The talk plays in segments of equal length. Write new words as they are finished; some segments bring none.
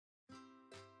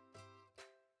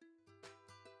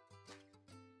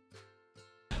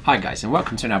Hi guys, and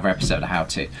welcome to another episode of How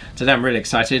To. Today I'm really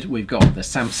excited. We've got the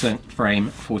Samsung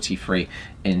Frame 43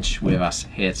 inch with us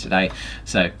here today.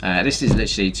 So this is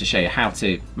literally to show you how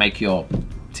to make your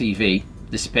TV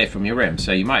disappear from your room.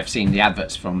 So you might have seen the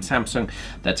adverts from Samsung.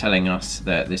 They're telling us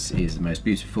that this is the most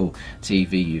beautiful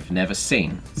TV you've never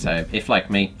seen. So if, like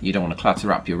me, you don't want to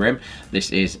clutter up your room,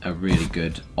 this is a really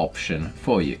good option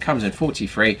for you. It comes in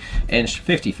 43 inch,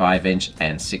 55 inch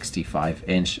and 65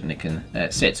 inch, and it can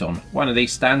sit on one of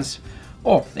these stands,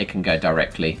 or it can go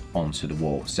directly onto the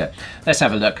wall. So let's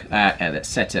have a look and let's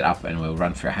set it up, and we'll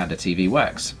run through how the TV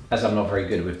works. As I'm not very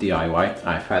good with DIY,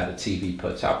 I've had the TV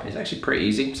put up. It's actually pretty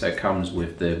easy. So it comes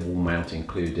with the wall mount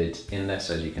included in there.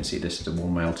 So as you can see, this is the wall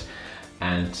mount,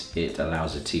 and it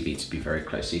allows the TV to be very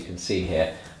close. So you can see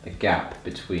here the gap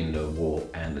between the wall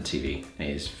and the TV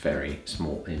is very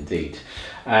small indeed.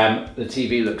 The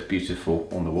TV looks beautiful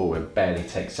on the wall. It barely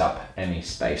takes up any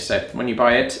space. So when you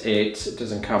buy it, it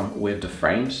doesn't come with the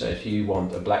frame. So if you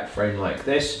want a black frame like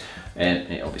this,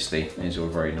 and it obviously is all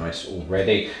very nice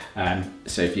already.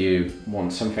 So if you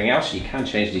want something else, you can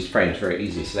change these frames very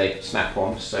easy. So they snap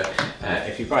on. So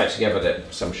if you buy it together,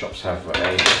 that some shops have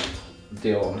a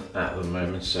deal on at the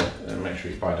moment, so make sure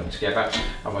you buy them together,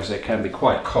 otherwise they can be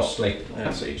quite costly.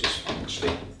 So you just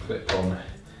actually clip on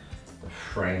the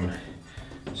frame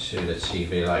to the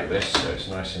TV like this, so it's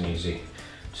nice and easy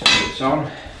to put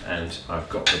on. And I've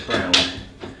got the brown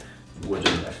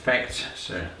wooden effect,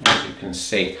 so as you can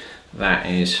see, that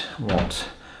is what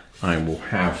I will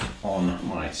have on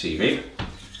my TV.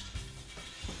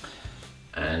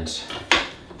 And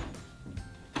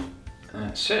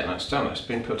that's it, that's done, that's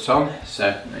been put on,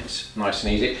 so it's nice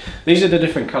and easy. These are the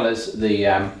different colours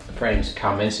the frames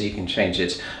come in, so you can change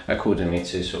it accordingly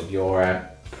to sort of your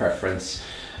preference.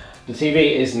 The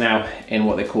TV is now in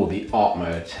what they call the art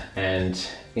mode, and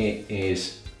it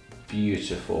is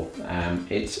beautiful.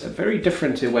 It's very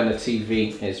different to when the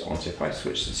TV is on. So if I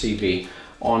switch the TV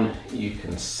on, you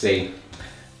can see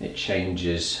it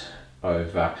changes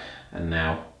over, and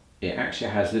now it actually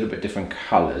has a little bit different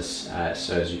colours.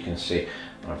 So as you can see,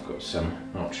 I've got some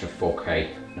Ultra 4K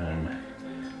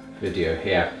video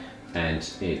here, and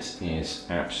it is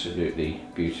absolutely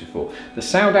beautiful. The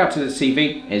sound out of the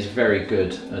TV is very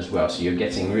good as well, so you're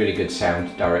getting really good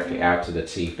sound directly out of the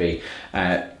TV.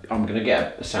 I'm going to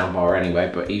get a sound bar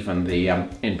anyway, but even the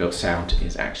inbuilt sound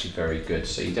is actually very good,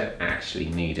 so you don't actually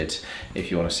need it if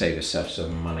you want to save yourself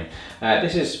some money.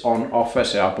 This is on offer,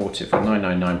 so I bought it for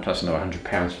 £9.99 plus another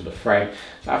 £100 for the frame.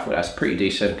 So I thought that's pretty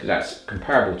decent, because that's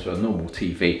comparable to a normal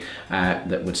TV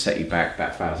that would set you back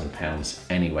about £1,000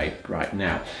 anyway right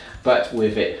now. But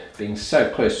with it being so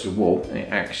close to the wall, it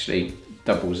actually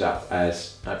doubles up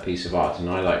as a piece of art, and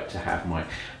I like to have my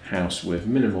house with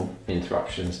minimal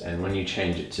interruptions, and when you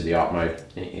change it to the art mode,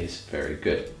 it is very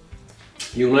good.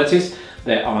 You'll notice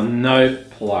there are no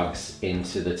plugs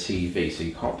into the TV, so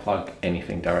you can't plug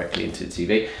anything directly into the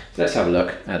TV. So let's have a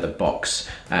look at the box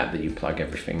that you plug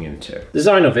everything into. The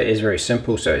design of it is very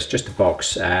simple, so it's just a box,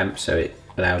 so it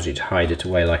allows you to hide it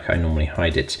away like I normally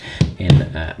hide it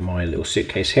in my little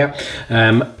suitcase here.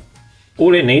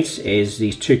 All it needs is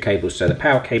these two cables, so the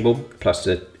power cable plus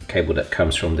the cable that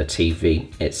comes from the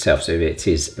TV itself, so it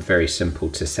is very simple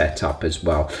to set up as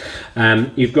well.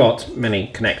 You've got many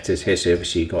connectors here, so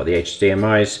obviously you've got the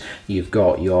HDMIs, you've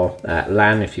got your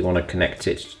LAN if you want to connect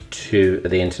it to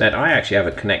the internet. I actually have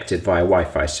it connected via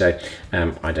Wi-Fi, so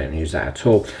I don't use that at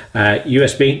all.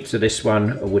 USB, so this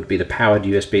one would be the powered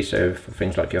USB, so for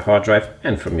things like your hard drive,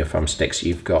 and from your thumbsticks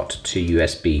you've got two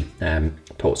USB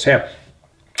ports here.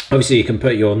 Obviously you can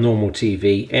put your normal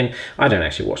TV in. I don't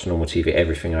actually watch normal TV,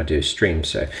 everything I do is stream,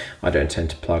 so I don't tend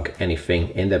to plug anything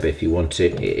in there, but if you want to,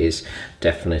 it is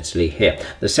definitely here.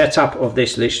 The setup of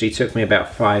this literally took me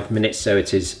about 5 minutes, so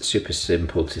it is super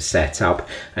simple to set up,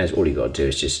 as all you got to do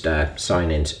is just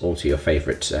sign in all to your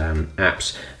favorite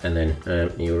apps, and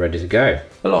then you're ready to go.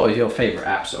 A lot of your favorite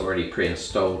apps are already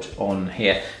pre-installed on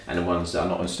here, and the ones that are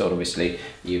not installed, obviously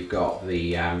you've got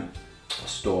the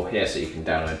store here, so you can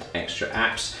download extra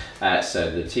apps.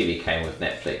 So the TV came with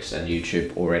Netflix and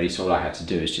YouTube already, so all I had to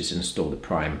do is just install the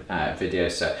Prime Video,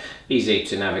 so easy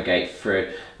to navigate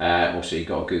through. Also you've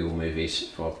got Google Movies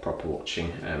for proper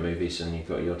watching movies, and you've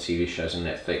got your TV shows and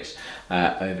Netflix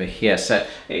over here, so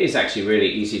it is actually really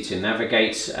easy to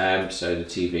navigate. So the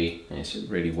TV is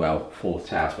really well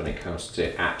thought out when it comes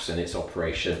to apps and its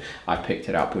operation. I picked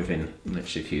it up within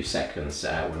literally a few seconds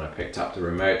when I picked up the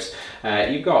remote.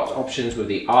 You've got options with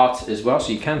the art as well,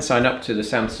 so you can sign up to the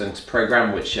Samsung's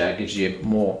program, which gives you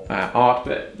more art,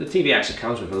 but the TV actually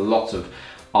comes with a lot of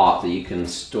art that you can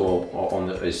store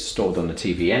is stored on the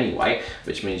TV anyway,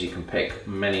 which means you can pick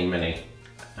many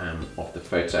of the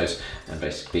photos and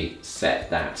basically set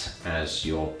that as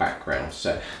your background.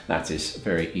 So that is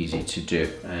very easy to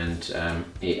do, and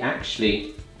it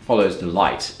actually follows the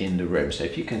light in the room. So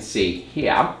if you can see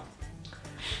here,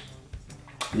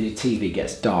 the TV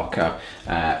gets darker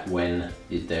when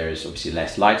there is obviously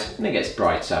less light, and it gets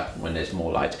brighter when there's more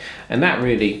light. And that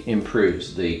really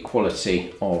improves the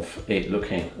quality of it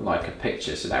looking like a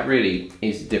picture. So that really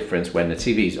is the difference. When the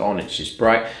TV is on, it's just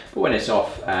bright, but when it's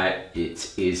off,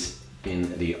 it is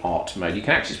in the art mode. You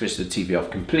can actually switch the TV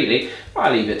off completely, but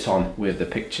I leave it on with the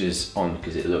pictures on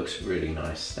because it looks really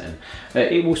nice then.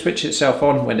 It will switch itself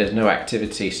on when there's no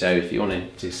activity, so if you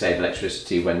wanted to save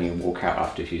electricity when you walk out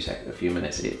after a few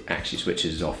minutes, it actually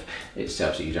switches off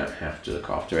itself, so you don't have to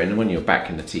look after it. And when you're back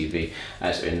in the TV,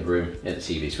 so in the room, the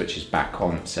TV switches back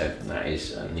on, so that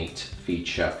is a neat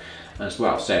feature as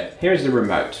well. So here's the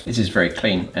remote. This is very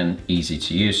clean and easy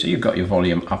to use. So you've got your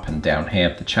volume up and down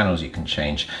here. The channels you can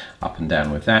change up and down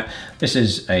with that. This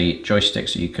is a joystick,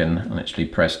 so you can literally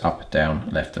press up, down,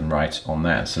 left and right on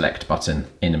that, and select button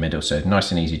in the middle. So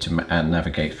nice and easy to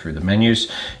navigate through the menus.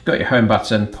 You've got your home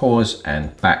button, pause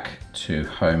and back to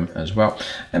home as well.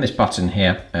 And this button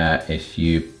here, if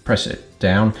you press it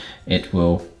down, it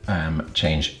will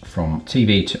change from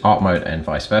TV to art mode and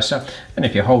vice versa. And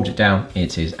if you hold it down,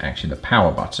 it is actually the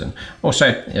power button.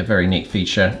 Also, a very neat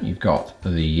feature, you've got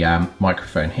the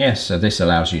microphone here. So this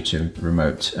allows you to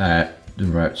remote the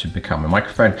remote to become a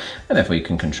microphone, and therefore you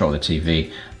can control the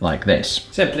TV like this.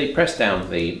 Simply press down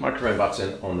the microphone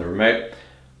button on the remote,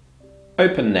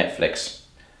 open Netflix,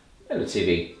 and the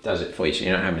TV does it for you, so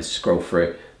you're not having to scroll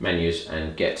through menus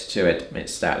and get to it.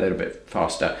 It's that a little bit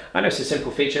faster. I know it's a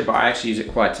simple feature, but I actually use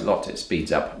it quite a lot. It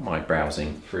speeds up my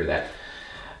browsing through that.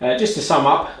 Just to sum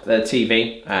up the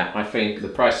TV, I think the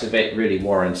price of it really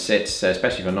warrants it,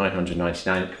 especially for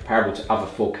 $999, comparable to other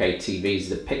 4K TVs.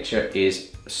 The picture is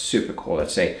super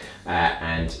quality,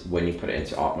 and when you put it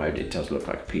into art mode, it does look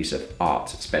like a piece of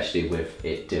art, especially with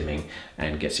it dimming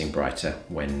and getting brighter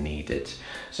when needed.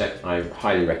 So I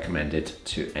highly recommend it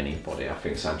to anybody. I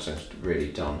think Samsung's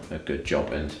really done a good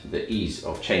job, and the ease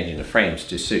of changing the frames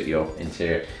to suit your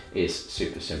interior is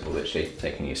super simple, literally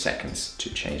taking you seconds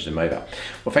to change them over.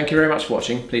 Well, thank you very much for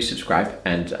watching. Please subscribe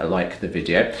and like the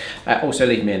video. Also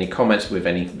leave me any comments with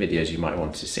any videos you might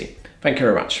want to see. Thank you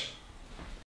very much.